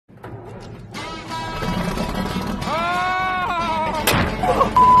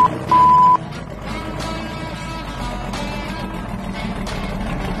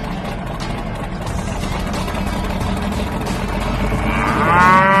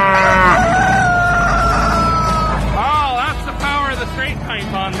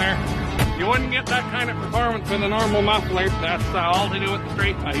with a normal muffler. That's all to do with the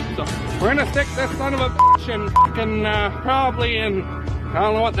straight pipe. So we're gonna stick this son of a bitch in fucking probably in, I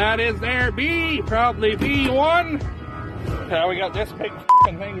don't know what that is there, probably B1. We got this big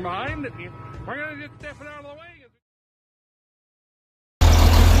fucking thing behind it. We're gonna just step it out of the way.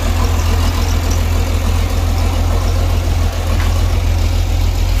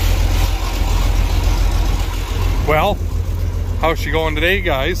 Well, how's she going today,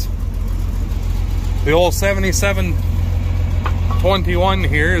 guys? The old 7721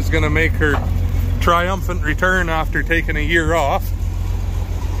 here is going to make her triumphant return after taking a year off.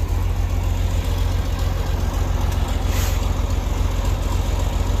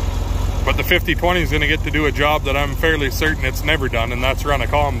 But the 5020 is going to get to do a job that I'm fairly certain it's never done, and that's run a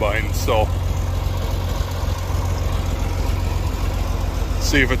combine. So,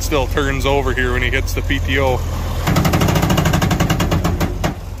 see if it still turns over here when he hits the PTO.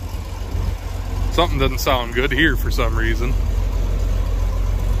 Something doesn't sound good here for some reason.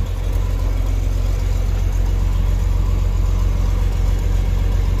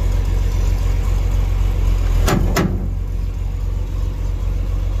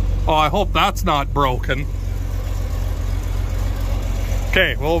 Oh, I hope that's not broken.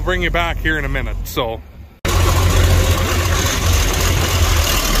 Okay, we'll bring you back here in a minute, so.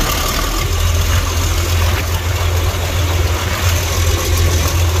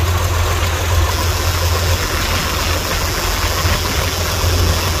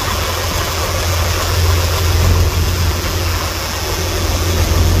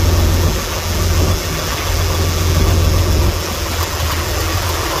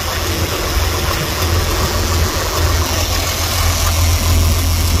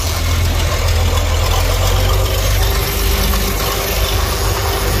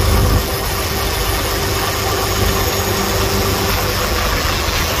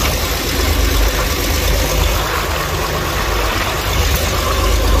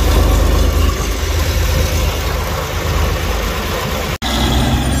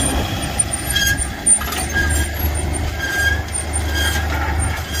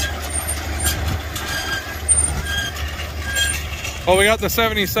 Well, we got the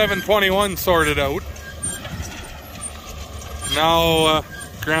 7721 sorted out. Now,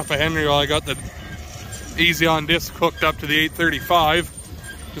 Grandpa Henry, well, I got the Easy On disc hooked up to the 835,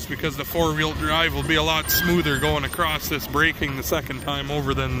 just because the four-wheel drive will be a lot smoother going across this braking the second time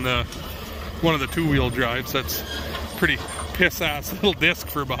over than one of the two-wheel drives. That's pretty piss-ass little disc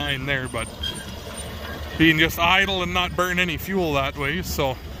for behind there, but being just idle and not burn any fuel that way,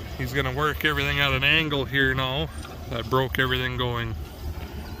 so he's gonna work everything at an angle here now. That broke everything going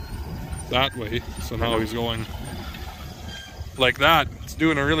that way, so now he's going like that. It's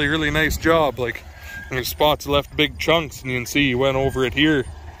doing a really, really nice job. Like, there's spots left big chunks, and you can see he went over it here,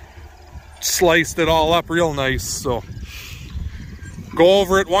 sliced it all up real nice. So go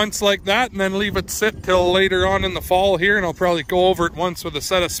over it once like that, and then leave it sit till later on in the fall here, and I'll probably go over it once with a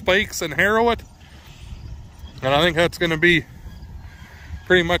set of spikes and harrow it. And I think that's going to be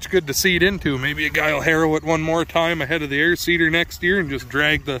pretty much good to seed into. Maybe a guy will harrow it one more time ahead of the air seeder next year and just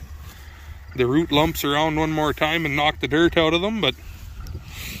drag the root lumps around one more time and knock the dirt out of them. But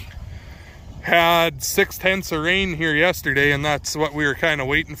had 6/10 of rain here yesterday, and that's what we were kind of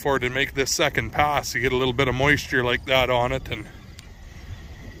waiting for to make this second pass. You get a little bit of moisture like that on it and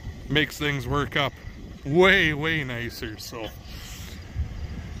makes things work up way, way nicer. So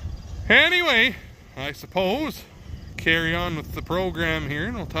anyway, I suppose carry on with the program here,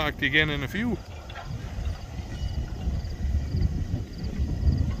 and I'll talk to you again in a few.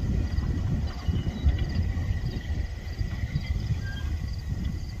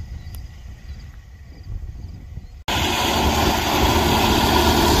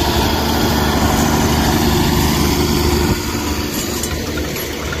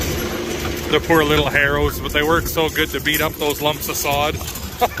 The poor little harrows, but they work so good to beat up those lumps of sod.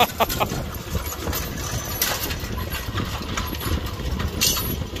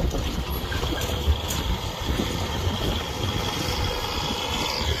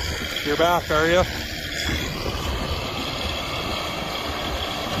 You're back, are you?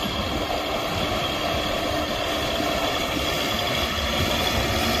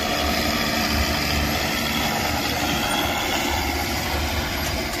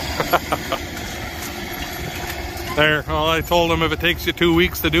 There, well, I told him if it takes you 2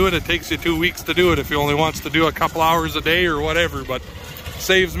 weeks to do it, it takes you 2 weeks to do it. If he only wants to do a couple hours a day or whatever, but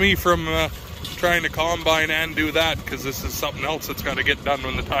saves me from trying to combine and do that, because this is something else that's got to get done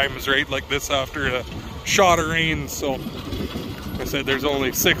when the time is right, like this after a shot of rain. So I said there's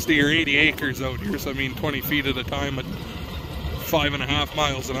only 60 or 80 acres out here, so I mean 20 feet at a time at 5.5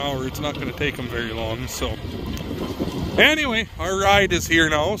 miles an hour. It's not going to take them very long. So anyway, our ride is here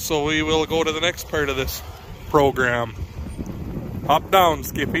now, so we will go to the next part of this program. Hop down,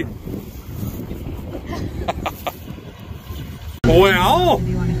 Skippy. Well,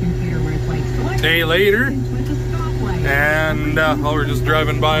 day later, and we're just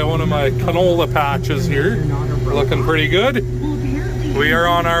driving by one of my canola patches here. Looking pretty good. We are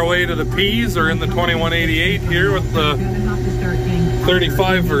on our way to the Peas. We're in the 2188 here with the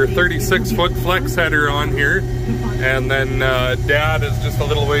 35 or 36 foot flex header on here. And then Dad is just a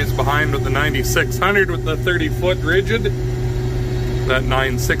little ways behind with the 9600 with the 30 foot rigid. That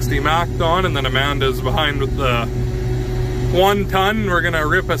 960 Mac'd on. And then Amanda's behind with the 1 ton. We're gonna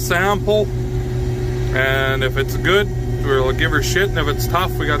rip a sample. And if it's good, we'll give her shit. And if it's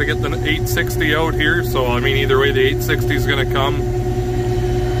tough, we gotta get the 860 out here. So, I mean, either way, the 860 is gonna come.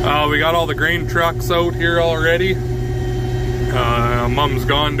 We got all the grain trucks out here already. Mom's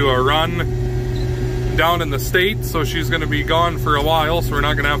gone to a run down in the States, so she's going to be gone for a while, so we're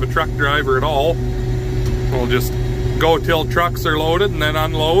not going to have a truck driver at all. We'll just go till trucks are loaded and then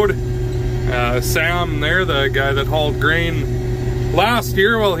unload. Sam there, the guy that hauled grain last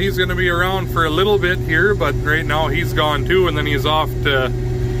year, well, he's going to be around for a little bit here, but right now he's gone too, and then he's off to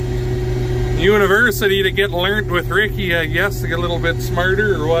university to get learnt with Ricky, I guess, to get a little bit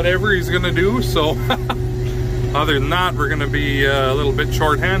smarter or whatever he's gonna do. So other than that, we're gonna be a little bit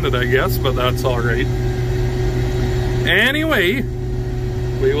short-handed, I guess, but that's all right. Anyway,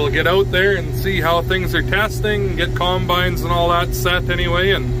 we will get out there and see how things are testing, get combines and all that set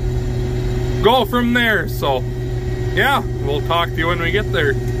anyway, and go from there. So yeah, we'll talk to you when we get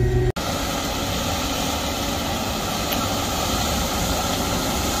there.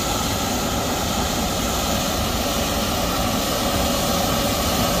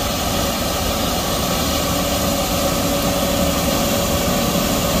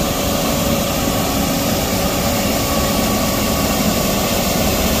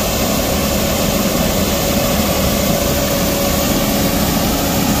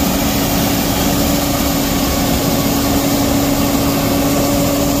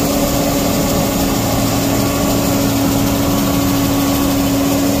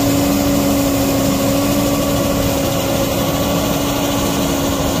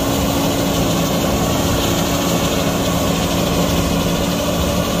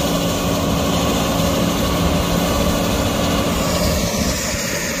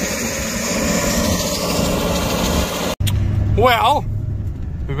 Well,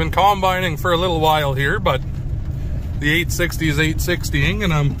 we've been combining for a little while here, but the 860 is 860ing,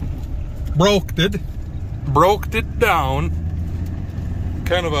 and I'm broked it down.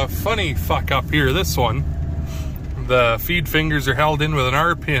 Kind of a funny fuck up here, this one. The feed fingers are held in with an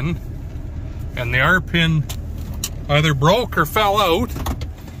R-pin, and the R-pin either broke or fell out,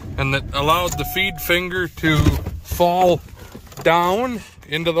 and that allowed the feed finger to fall down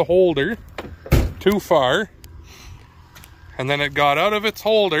into the holder too far. And then it got out of its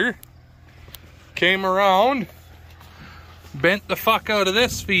holder, came around, bent the fuck out of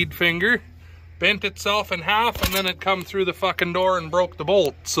this feed finger, bent itself in half, and then it come through the fucking door and broke the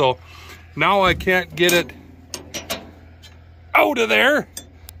bolt. So now I can't get it out of there.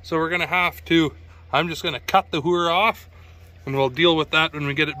 So we're gonna have to, I'm just gonna cut the hooer off, and we'll deal with that when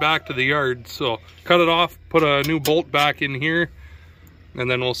we get it back to the yard. So cut it off, put a new bolt back in here, and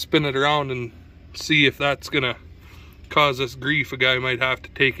then we'll spin it around and see if that's gonna cause us grief. A guy might have to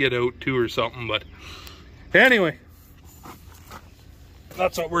take it out too or something, but anyway,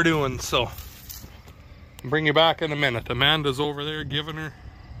 that's what we're doing. So I'll bring you back in a minute. Amanda's over there giving her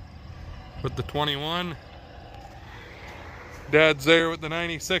with the 21. Dad's there with the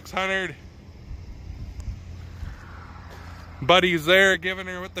 9600. Buddy's there giving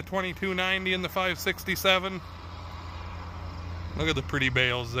her with the 2290 and the 567. Look at the pretty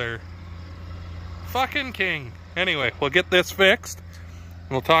bales there. Fucking king. Anyway, we'll get this fixed,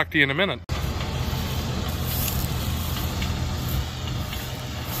 and we'll talk to you in a minute.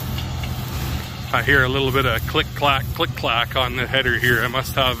 I hear a little bit of click-clack on the header here. I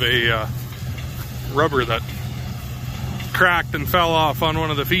must have a rubber that cracked and fell off on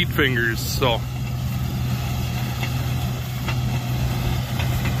one of the feed fingers, so.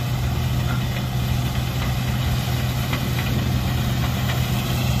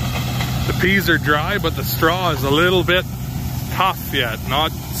 The peas are dry, but the straw is a little bit tough yet.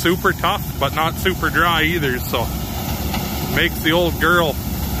 Not super tough, but not super dry either, so it makes the old girl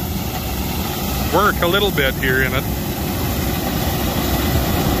work a little bit here in it.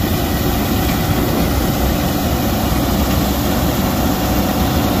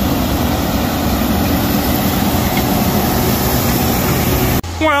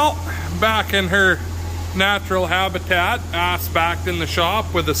 back in her natural habitat, ass backed in the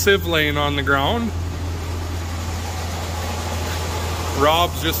shop with a sieve laying on the ground.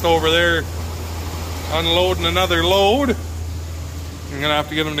 Rob's just over there unloading another load. I'm gonna have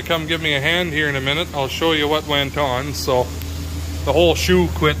to get him to come give me a hand here in a minute. I'll show you what went on. So the whole shoe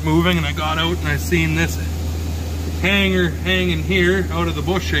quit moving, and I got out and I seen this hanger hanging here out of the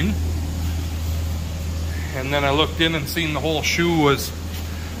bushing. And then I looked in and seen the whole shoe was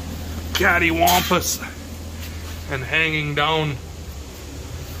cattywampus and hanging down.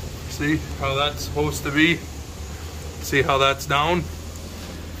 See how that's supposed to be? See how that's down?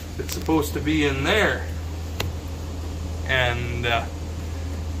 It's supposed to be in there. And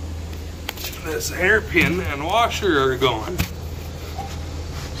this hairpin and washer are gone.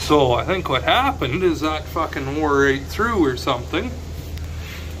 So I think what happened is that fucking wore right through or something.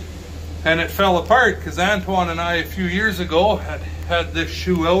 And it fell apart because Antoine and I a few years ago had this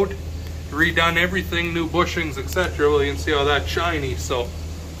shoe out, redone everything, new bushings, etc. Well, you can see how that's shiny. So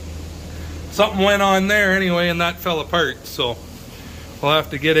something went on there anyway, and that fell apart. So we'll have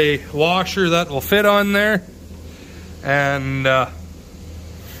to get a washer that will fit on there, and a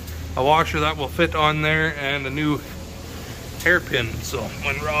washer that will fit on there, and a new hairpin. So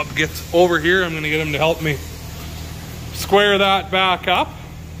when Rob gets over here, I'm going to get him to help me square that back up.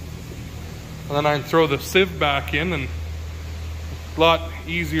 And then I can throw the sieve back in, and a lot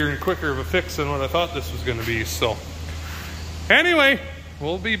easier and quicker of a fix than what I thought this was going to be. So anyway,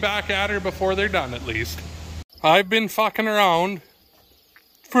 we'll be back at her before they're done at least. I've been fucking around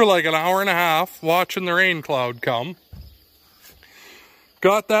for like an hour and a half watching the rain cloud come.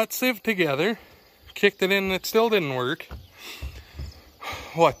 Got that sieve together, kicked it in, and it still didn't work.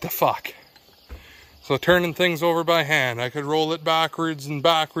 What the fuck? So turning things over by hand, I could roll it backwards and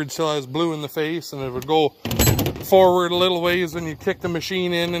backwards till I was blue in the face, and it would go forward a little ways when you kick the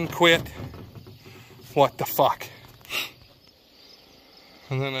machine in and quit. What the fuck?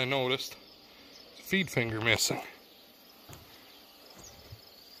 And then I noticed the feed finger missing.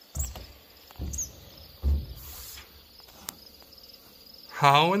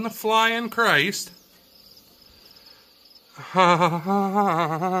 How in the flying Christ?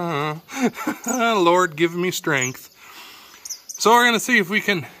 Lord, give me strength. So we're going to see if we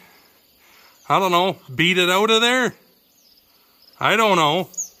can, I don't know, beat it out of there? I don't know.